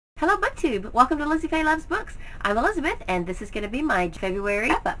Hello BookTube! Welcome to Lizzie Faye Loves Books. I'm Elizabeth and this is going to be my February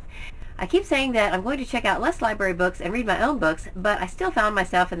wrap-up. I keep saying that I'm going to check out less library books and read my own books, but I still found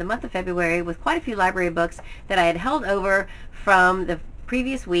myself in the month of February with quite a few library books that I had held over from the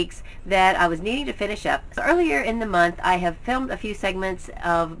previous weeks that I was needing to finish up. So earlier in the month I have filmed a few segments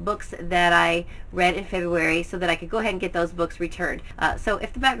of books that I read in February so that I could go ahead and get those books returned. So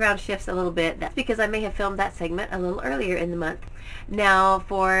if the background shifts a little bit, that's because I may have filmed that segment a little earlier in the month. Now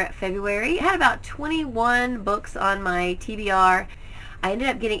for February, I had about 21 books on my TBR. I ended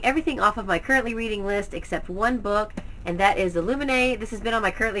up getting everything off of my currently reading list except one book, and that is Illuminate. This has been on my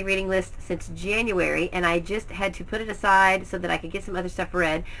currently reading list since January, and I just had to put it aside so that I could get some other stuff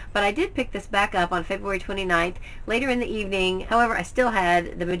read. But I did pick this back up on February 29th, later in the evening. However, I still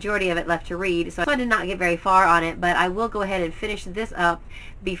had the majority of it left to read, so I did not get very far on it, but I will go ahead and finish this up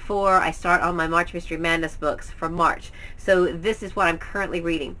before I start on my March Mystery Madness books for March. So this is what I'm currently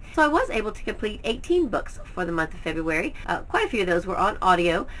reading. So I was able to complete 18 books for the month of February. Quite a few of those were on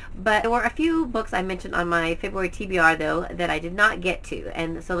audio, but there were a few books I mentioned on my February TBR though that I did not get to,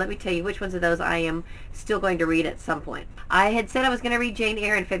 and so let me tell you which ones of those I am still going to read at some point. I had said I was going to read Jane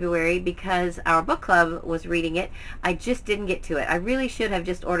Eyre in February because our book club was reading it. I just didn't get to it. I really should have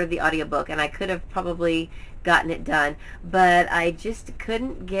just ordered the audiobook, and I could have probably gotten it done, but I just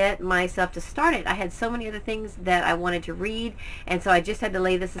couldn't get myself to start it. I had so many other things that I wanted to read, and so I just had to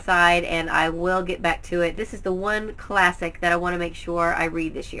lay this aside, and I will get back to it. This is the one classic that I want to make sure I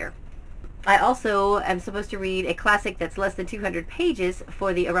read this year. I also am supposed to read a classic that's less than 200 pages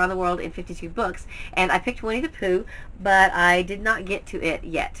for the Around the World in 52 Books, and I picked Winnie the Pooh, but I did not get to it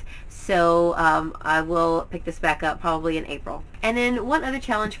yet. So I will pick this back up probably in April. And then one other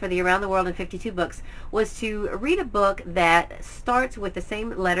challenge for the Around the World in 52 Books was to read a book that starts with the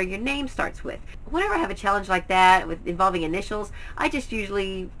same letter your name starts with. Whenever I have a challenge like that involving initials, I just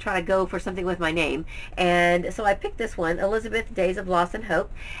usually try to go for something with my name. And so I picked this one, Elizabeth, Days of Loss and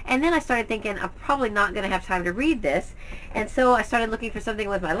Hope. And then I started thinking I'm probably not going to have time to read this. And so I started looking for something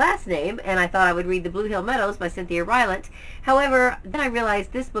with my last name, and I thought I would read The Blue Hill Meadows by Cynthia Rylant. However, then I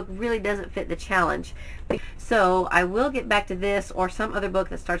realized this book really doesn't fit the challenge. So I will get back to this or some other book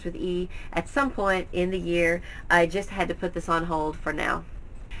that starts with E at some point in the year. I just had to put this on hold for now.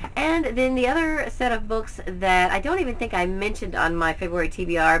 And then the other set of books that I don't even think I mentioned on my February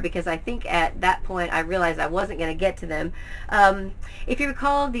TBR, because I think at that point I realized I wasn't going to get to them. If you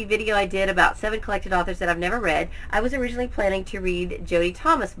recall the video I did about 7 collected authors that I've never read, I was originally planning to read Jodie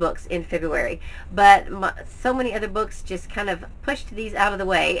Thomas books in February, but so many other books just kind of pushed these out of the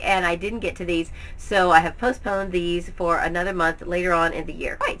way, and I didn't get to these, so I have postponed these for another month later on in the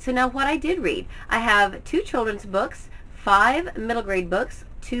year. All right, so now what I did read. I have 2 children's books, 5 middle grade books,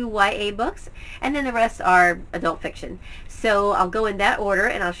 2 YA books, and then the rest are adult fiction. So I'll go in that order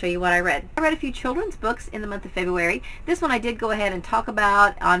and I'll show you what I read. I read a few children's books in the month of February. This one I did go ahead and talk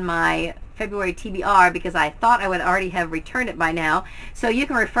about on my February TBR because I thought I would already have returned it by now. So you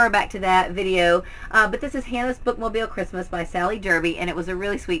can refer back to that video. But this is Hannah's Bookmobile Christmas by Sally Derby, and it was a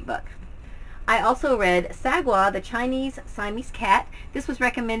really sweet book. I also read Sagwa, the Chinese Siamese cat. This was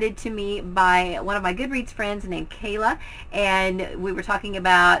recommended to me by one of my Goodreads friends named Kiera, and we were talking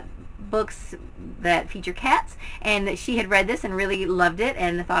about books that feature cats, and she had read this and really loved it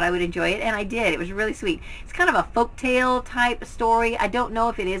and thought I would enjoy it, and I did. It was really sweet. It's kind of a folktale type story. I don't know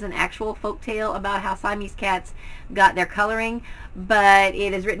if it is an actual folktale about how Siamese cats got their coloring, but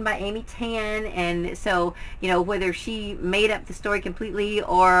it is written by Amy Tan, and so, you know, whether she made up the story completely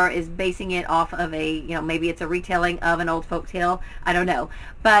or is basing it off of a, you know, maybe it's a retelling of an old folktale, I don't know.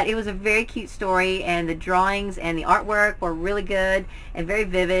 But it was a very cute story, and the drawings and the artwork were really good and very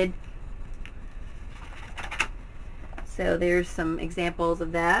vivid. So there's some examples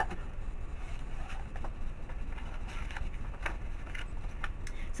of that.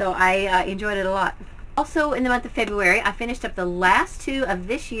 So I enjoyed it a lot. Also in the month of February, I finished up the last 2 of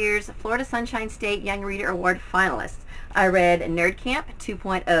this year's Florida Sunshine State Young Reader Award finalists. I read Nerd Camp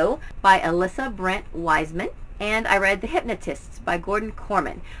 2.0 by Elissa, Brent, Weissman, and I read The Hypnotists by Gordon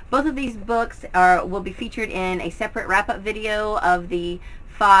Korman. Both of these books will be featured in a separate wrap-up video of the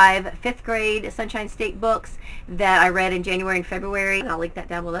 5 fifth grade Sunshine State books that I read in January and February, and I'll link that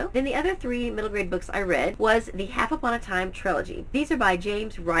down below. Then the other 3 middle grade books I read was the Half Upon a Time trilogy. These are by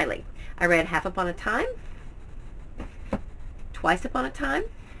James Riley. I read Half Upon a Time, Twice Upon a Time,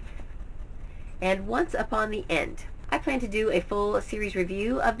 and Once Upon the End. I plan to do a full series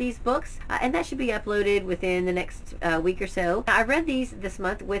review of these books, and that should be uploaded within the next week or so. I read these this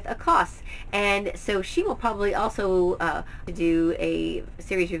month with Akos, and so she will probably also do a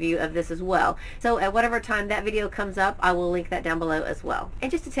series review of this as well. So at whatever time that video comes up, I will link that down below as well.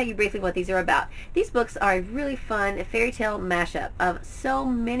 And just to tell you briefly what these are about, these books are a really fun fairy tale mashup of so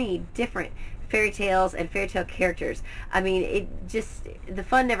many different fairy tales and fairy tale characters. I mean, the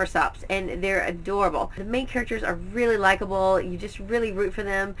fun never stops, and they're adorable. The main characters are really likable. You just really root for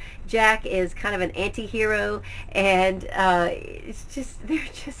them. Jack is kind of an anti-hero, and they're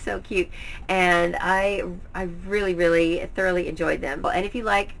just so cute, and I really thoroughly enjoyed them. And if you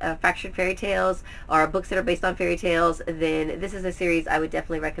like fractured fairy tales or books that are based on fairy tales, then this is a series I would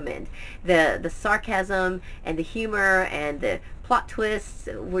definitely recommend. The sarcasm and the humor and the plot twists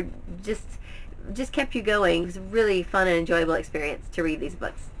were just kept you going. It was a really fun and enjoyable experience to read these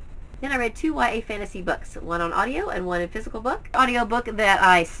books. Then I read 2 YA fantasy books, one on audio and one in physical book. The audio book that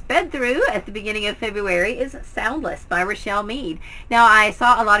I sped through at the beginning of February is Soundless by Richelle Mead. Now, I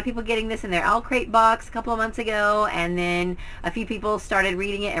saw a lot of people getting this in their Owl Crate box a couple of months ago, and then a few people started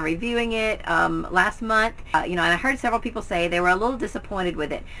reading it and reviewing it last month. And I heard several people say they were a little disappointed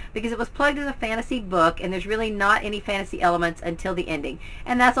with it because it was plugged as a fantasy book, and there's really not any fantasy elements until the ending,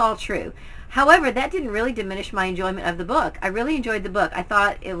 and that's all true. However, that didn't really diminish my enjoyment of the book. I really enjoyed the book. I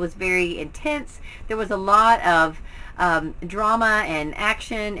thought it was very intense. There was a lot of drama and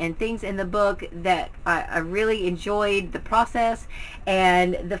action and things in the book that I really enjoyed the process,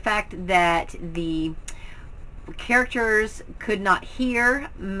 and the fact that the characters could not hear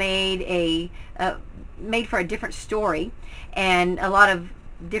made for a different story, and a lot of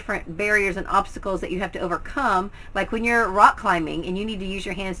different barriers and obstacles that you have to overcome, like when you're rock climbing and you need to use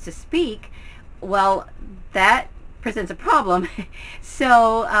your hands to speak. Well, that presents a problem.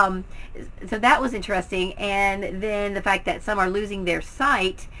 So that was interesting. And then the fact that some are losing their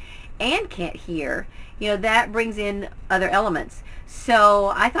sight and can't hear, that brings in other elements.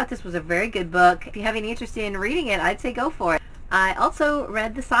 So I thought this was a very good book. If you have any interest in reading it, I'd say go for it. I also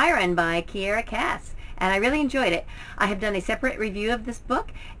read The Siren by Kiera, and I really enjoyed it. I have done a separate review of this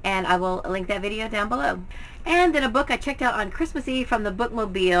book, and I will link that video down below. And then a book I checked out on Christmas Eve from the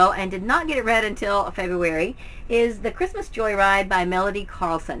Bookmobile and did not get it read until February is The Christmas Joyride by Melody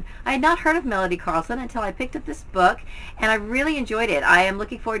Carlson. I had not heard of Melody Carlson until I picked up this book, and I really enjoyed it. I am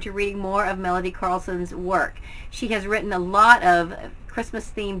looking forward to reading more of Melody Carlson's work. She has written a lot of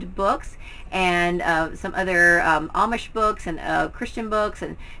Christmas-themed books and some other Amish books and Christian books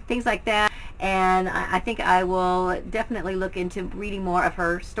and things like that, and I think I will definitely look into reading more of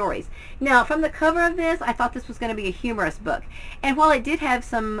her stories. Now, from the cover of this, I thought this was going to be a humorous book, and while it did have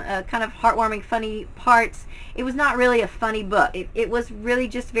some kind of heartwarming, funny parts, it was not really a funny book. It was really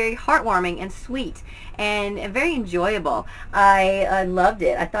just very heartwarming and sweet and very enjoyable. I loved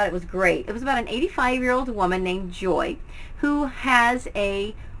it. I thought it was great. It was about an 85-year-old woman named Joy who has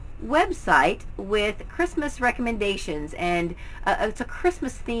a website with Christmas recommendations, and it's a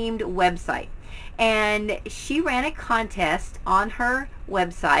Christmas themed website, and she ran a contest on her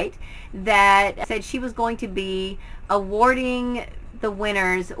website that said she was going to be awarding the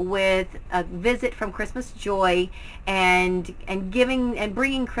winners with a visit from Christmas Joy and giving and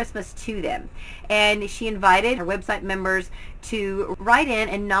bringing Christmas to them. And she invited her website members to write in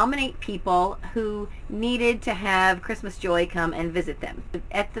and nominate people who needed to have Christmas Joy come and visit them.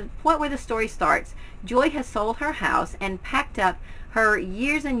 At the point where the story starts, Joy has sold her house and packed up her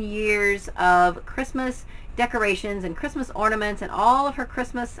years and years of Christmas decorations and Christmas ornaments and all of her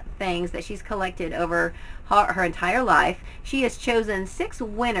Christmas things that she's collected over her entire life. She has chosen 6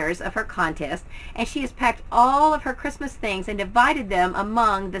 winners of her contest, and she has packed all of her Christmas things and divided them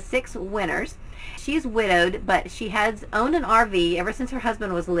among the 6 winners. She is widowed, but she has owned an RV ever since her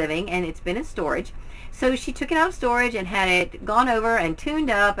husband was living, and it's been in storage. So she took it out of storage and had it gone over and tuned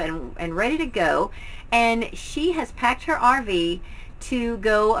up and ready to go. And she has packed her RV to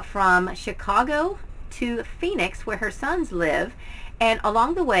go from Chicago to Phoenix, where her sons live, and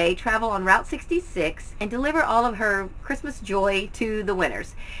along the way travel on Route 66 and deliver all of her Christmas joy to the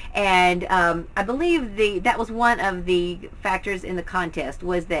winners. And I believe that was one of the factors in the contest,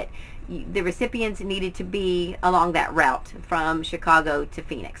 was that the recipients needed to be along that route from Chicago to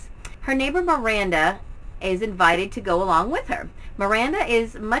Phoenix. Her neighbor Miranda is invited to go along with her. Miranda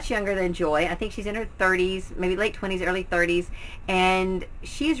is much younger than Joy. I think she's in her 30s, maybe late 20s, early 30s, and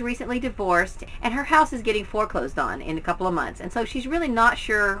she is recently divorced, and her house is getting foreclosed on in a couple of months, and so she's really not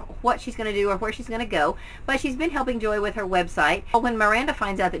sure what she's going to do or where she's going to go, but she's been helping Joy with her website. When Miranda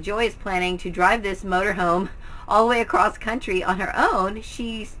finds out that Joy is planning to drive this motorhome all the way across country on her own,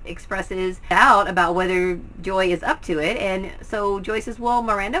 she expresses doubt about whether Joy is up to it. And so Joy says, well,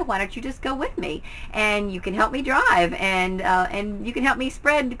 Miranda, why don't you just go with me? And you can help me drive, and you can help me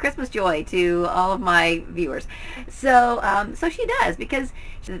spread Christmas joy to all of my viewers. So she does, because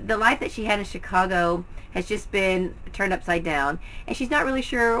the life that she had in Chicago has just been turned upside down, and she's not really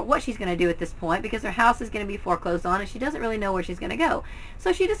sure what she's going to do at this point, because her house is going to be foreclosed on and she doesn't really know where she's going to go.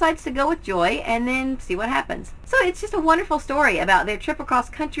 So she decides to go with Joy and then see what happens. So it's just a wonderful story about their trip across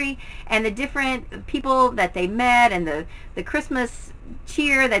country and the different people that they met, and the Christmas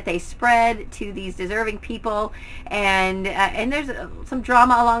cheer that they spread to these deserving people, and there's some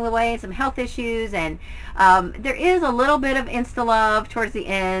drama along the way and some health issues, and there is a little bit of insta-love towards the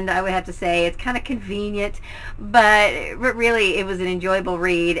end, I would have to say. It's kind of convenient, but really it was an enjoyable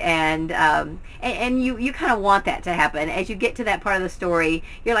read, and you kind of want that to happen. As you get to that part of the story,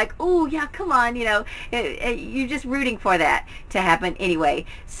 you're like, oh yeah, come on, you know, you're just rooting for that to happen anyway.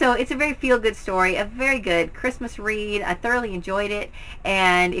 So it's a very feel-good story, a very good Christmas read. I thoroughly enjoyed it,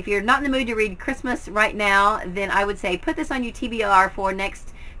 and if you're not in the mood to read Christmas right now, then I would say put this on your TBR for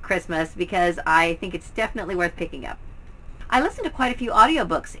next Christmas, because I think it's definitely worth picking up. I listened to quite a few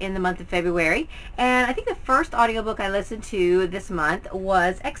audiobooks in the month of February, and I think the first audiobook I listened to this month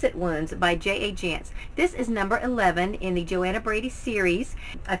was Exit Wounds by J.A. Jance. This is number 11 in the Joanna Brady series.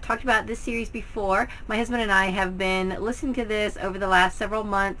 I've talked about this series before. My husband and I have been listening to this over the last several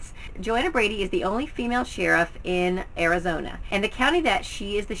months. Joanna Brady is the only female sheriff in Arizona, and the county that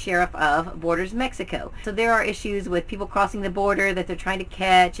she is the sheriff of borders Mexico. So there are issues with people crossing the border that they're trying to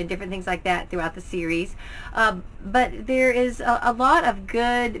catch and different things like that throughout the series. But there is a lot of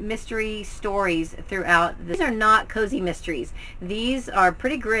good mystery stories throughout. These are not cozy mysteries. These are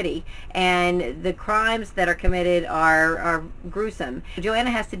pretty gritty, and the crimes that are committed are gruesome. Joanna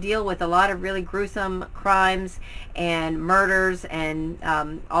has to deal with a lot of really gruesome crimes and murders, and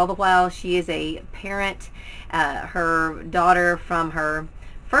all the while she is a parent. Her daughter from her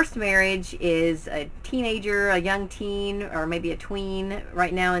first marriage is a teenager, a young teen, or maybe a tween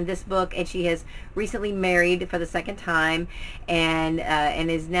right now in this book, and she has recently married for the second time, and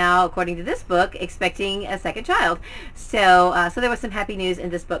is now, according to this book, expecting a second child. So there was some happy news in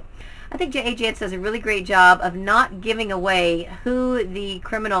this book. I think J.A. Jance does a really great job of not giving away who the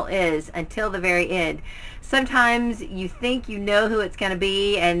criminal is until the very end. Sometimes you think you know who it's going to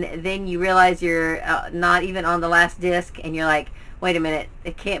be, and then you realize you're not even on the last disc, and you're like, wait a minute,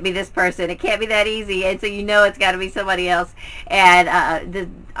 it can't be this person, it can't be that easy, and so you know it's got to be somebody else. And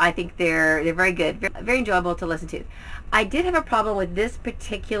I think they're very good, very enjoyable to listen to. I did have a problem with this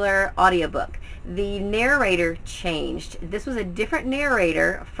particular audiobook. The narrator changed. This was a different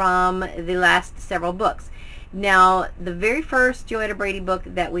narrator from the last several books. Now, the very first Joanna Brady book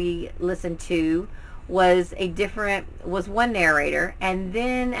that we listened to was one narrator, and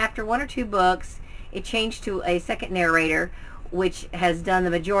then after one or two books, it changed to a second narrator, which has done the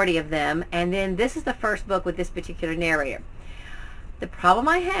majority of them, and then this is the first book with this particular narrator. The problem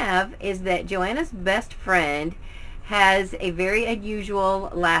I have is that Joanna's best friend has a very unusual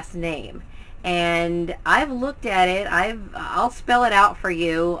last name, and I've looked at it. I'll spell it out for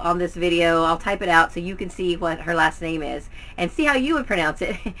you on this video. I'll type it out so you can see what her last name is and see how you would pronounce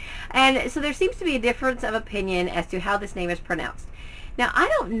it. And so there seems to be a difference of opinion as to how this name is pronounced. Now, I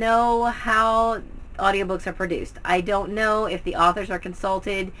don't know how audiobooks are produced. I don't know if the authors are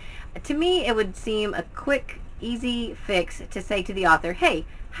consulted. To me, it would seem a quick, easy fix to say to the author, hey,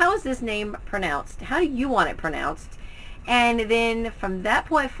 how is this name pronounced? How do you want it pronounced? And then from that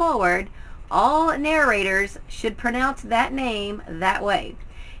point forward, all narrators should pronounce that name that way.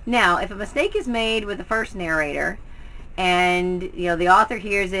 Now, if a mistake is made with the first narrator, and the author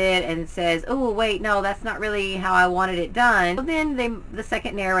hears it and says, oh wait, no, that's not really how I wanted it done, well, then the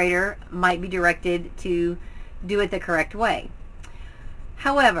second narrator might be directed to do it the correct way.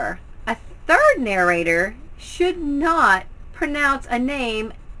 However, a third narrator should not pronounce a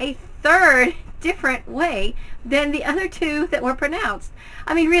name a third different way than the other two that were pronounced.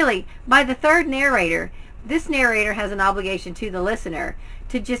 I mean, really, by the third narrator, this narrator has an obligation to the listener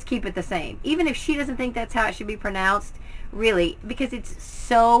to just keep it the same, even if she doesn't think that's how it should be pronounced, really, because it's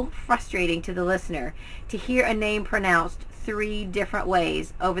so frustrating to the listener to hear a name pronounced 3 different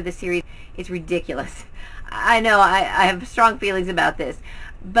ways over the series. It's ridiculous. I know I have strong feelings about this,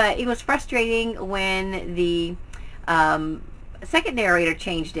 but it was frustrating when the second narrator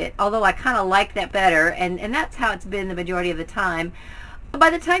changed it, although I kind of like that better, and that's how it's been the majority of the time. By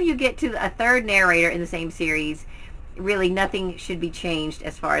the time you get to a third narrator in the same series, really nothing should be changed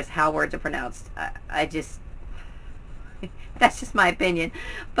as far as how words are pronounced. That's just my opinion.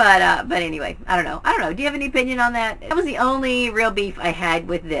 But anyway, I don't know. I don't know. Do you have any opinion on that? That was the only real beef I had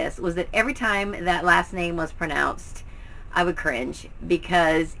with this, was that every time that last name was pronounced, I would cringe,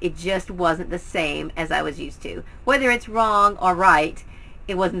 because it just wasn't the same as I was used to. Whether it's wrong or right,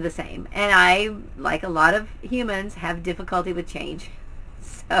 it wasn't the same. And I, like a lot of humans, have difficulty with change.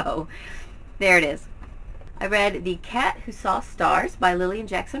 So, there it is. I read The Cat Who Saw Stars by Lilian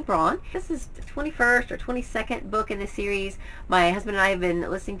Jackson Braun. This is the 21st or 22nd book in this series. My husband and I have been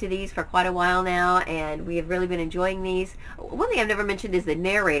listening to these for quite a while now, and we have really been enjoying these. One thing I've never mentioned is the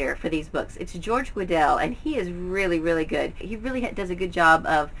narrator for these books. It's George Guidall, and he is really, really good. He really does a good job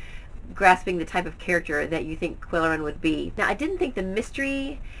of grasping the type of character that you think Quillerin would be. Now, I didn't think the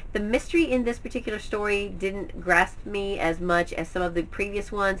mystery in this particular story didn't grasp me as much as some of the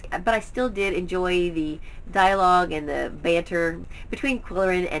previous ones, but I still did enjoy the dialogue and the banter between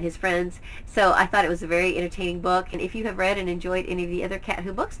Quillerin and his friends. So I thought it was a very entertaining book, and if you have read and enjoyed any of the other Cat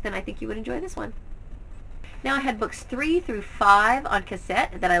Who books, then I think you would enjoy this one. Now, I had books 3 through 5 on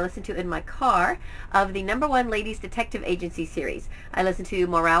cassette that I listened to in my car of the #1 Ladies Detective Agency series. I listened to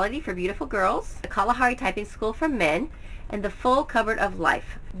Morality for Beautiful Girls, The Kalahari Typing School for Men, and The Full Cupboard of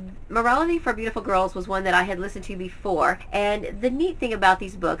Life. Morality for Beautiful Girls was one that I had listened to before, and the neat thing about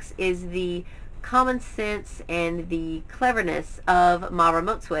these books is the common sense and the cleverness of Mara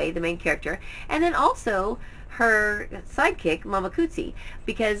Motsue, the main character, and then also her sidekick, Mama Kutsi,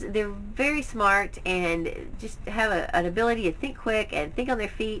 because they're very smart and just have an ability to think quick and think on their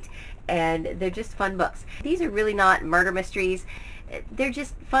feet, and they're just fun books. These are really not murder mysteries. They're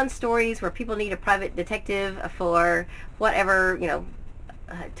just fun stories where people need a private detective for whatever,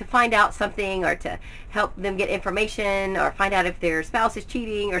 to find out something, or to help them get information, or find out if their spouse is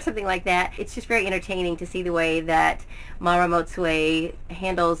cheating or something like that. It's just very entertaining to see the way that Mara Motsue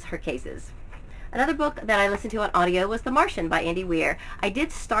handles her cases. Another book that I listened to on audio was The Martian by Andy Weir. I did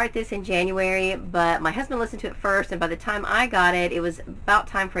start this in January, but my husband listened to it first, and by the time I got it, it was about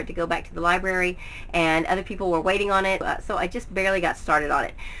time for it to go back to the library, and other people were waiting on it, so I just barely got started on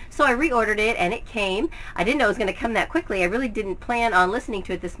it. So I reordered it, and it came. I didn't know it was going to come that quickly. I really didn't plan on listening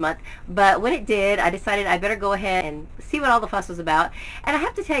to it this month, but when it did, I decided I better go ahead and see what all the fuss was about. And I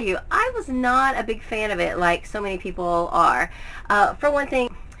have to tell you, I was not a big fan of it like so many people are. For one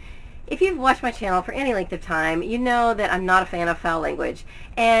thing, if you've watched my channel for any length of time, you know that I'm not a fan of foul language.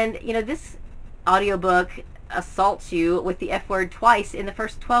 And, this audiobook assaults you with the F word twice in the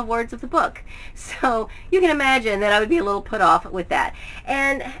first 12 words of the book. So you can imagine that I would be a little put off with that.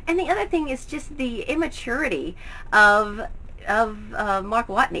 And the other thing is just the immaturity of Mark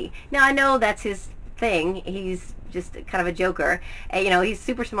Watney. Now, I know that's his thing. He's just kind of a joker. He's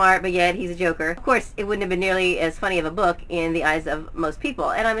super smart, but yet he's a joker. Of course, it wouldn't have been nearly as funny of a book in the eyes of most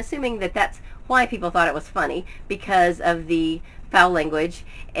people, and I'm assuming that that's why people thought it was funny, because of the foul language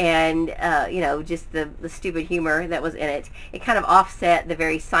and just the stupid humor that was in it. It kind of offset the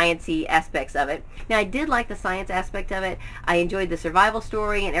very sciencey aspects of it. Now, I did like the science aspect of it. I enjoyed the survival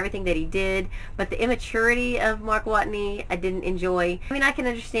story and everything that he did, but the immaturity of Mark Watney I didn't enjoy. I mean, I can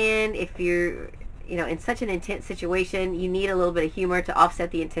understand if you're in such an intense situation, you need a little bit of humor to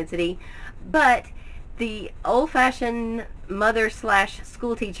offset the intensity. But the old-fashioned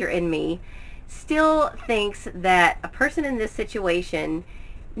mother/school teacher in me still thinks that a person in this situation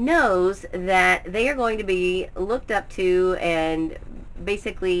knows that they are going to be looked up to and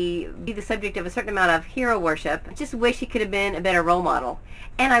basically be the subject of a certain amount of hero worship. I just wish he could have been a better role model.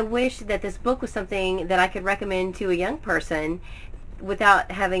 And I wish that this book was something that I could recommend to a young person without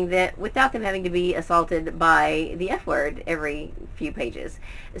them having to be assaulted by the F word every few pages.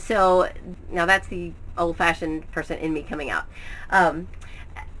 So now that's the old-fashioned person in me coming out. And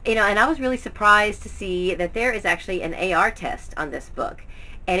I was really surprised to see that there is actually an AR test on this book,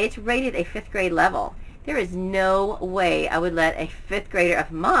 and it's rated a 5th grade level. There is no way I would let a 5th grader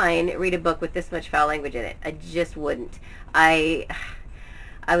of mine read a book with this much foul language in it. I just wouldn't. I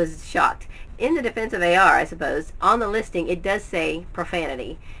was shocked. In the defense of AR, I suppose, on the listing it does say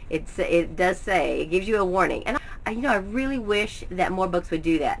profanity. It does say, it gives you a warning. And I really wish that more books would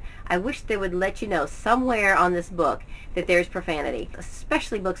do that. I wish they would let you know somewhere on this book that there's profanity,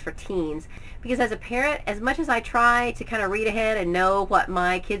 especially books for teens. Because as a parent, as much as I try to kind of read ahead and know what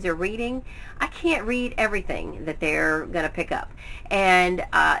my kids are reading, I can't read everything that they're going to pick up. And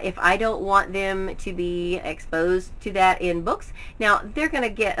if I don't want them to be exposed to that in books, now they're going to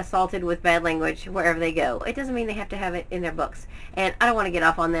get assaulted with bad language wherever they go. It doesn't mean they have to have it in their books. And I don't want to get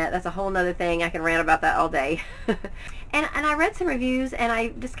off on that. That's a whole nother thing. I can rant about that all day. And I read some reviews, and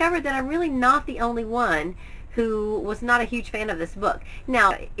I discovered that I'm really not the only one who was not a huge fan of this book.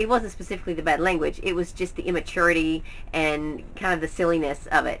 Now, it wasn't specifically the bad language, it was just the immaturity and kind of the silliness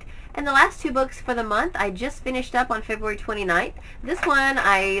of it. And the last two books for the month, I just finished up on February 29th. This one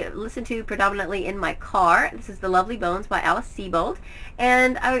I listened to predominantly in my car. This is The Lovely Bones by Alice Sebold.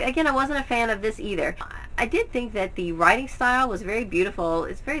 And again, I wasn't a fan of this either. I did think that the writing style was very beautiful.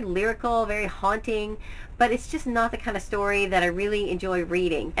 It's very lyrical, very haunting, but it's just not the kind of story that I really enjoy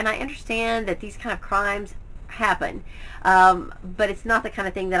reading. And I understand that these kind of crimes happen, but it's not the kind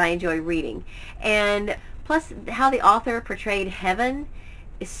of thing that I enjoy reading. And plus, how the author portrayed heaven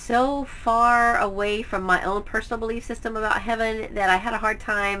is so far away from my own personal belief system about heaven that I had a hard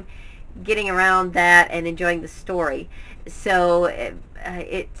time getting around that and enjoying the story. So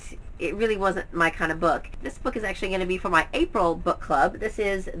it really wasn't my kind of book. This book is actually going to be for my April book club. This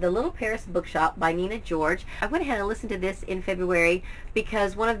is The Little Paris Bookshop by Nina George. I went ahead and listened to this in February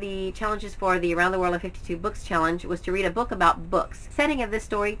because one of the challenges for the Around the World in 52 Books challenge was to read a book about books. The setting of this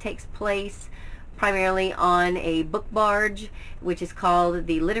story takes place primarily on a book barge, which is called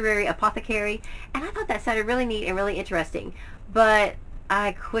The Literary Apothecary, and I thought that sounded really neat and really interesting, but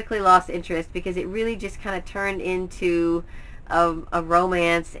I quickly lost interest because it really just kind of turned into a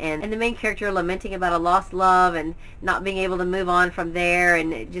romance, and the main character lamenting about a lost love and not being able to move on from there,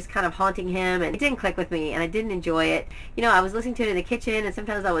 and it just kind of haunting him, and it didn't click with me and I didn't enjoy it. You know, I was listening to it in the kitchen and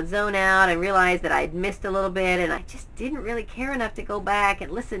sometimes I would zone out and realize that I had missed a little bit, and I just didn't really care enough to go back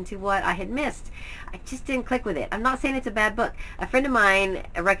and listen to what I had missed. I just didn't click with it. I'm not saying it's a bad book. A friend of mine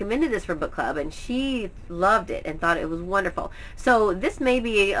recommended this for book club and she loved it and thought it was wonderful. So this may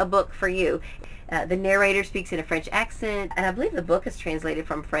be a book for you. The narrator speaks in a French accent, and I believe the book is translated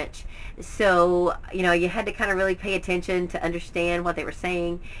from French. So, you know, you had to kind of really pay attention to understand what they were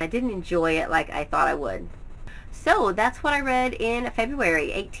saying. I didn't enjoy it like I thought I would. So that's what I read in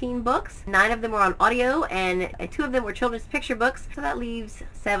February. 18 books. 9 of them were on audio, and 2 of them were children's picture books. So that leaves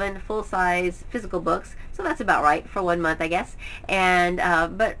 7 full-size physical books. So that's about right for 1 month, I guess. And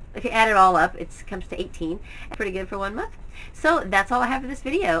but if you add it all up, it comes to 18. Pretty good for 1 month. So that's all I have for this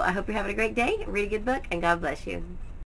video. I hope you're having a great day. Read a good book, and God bless you.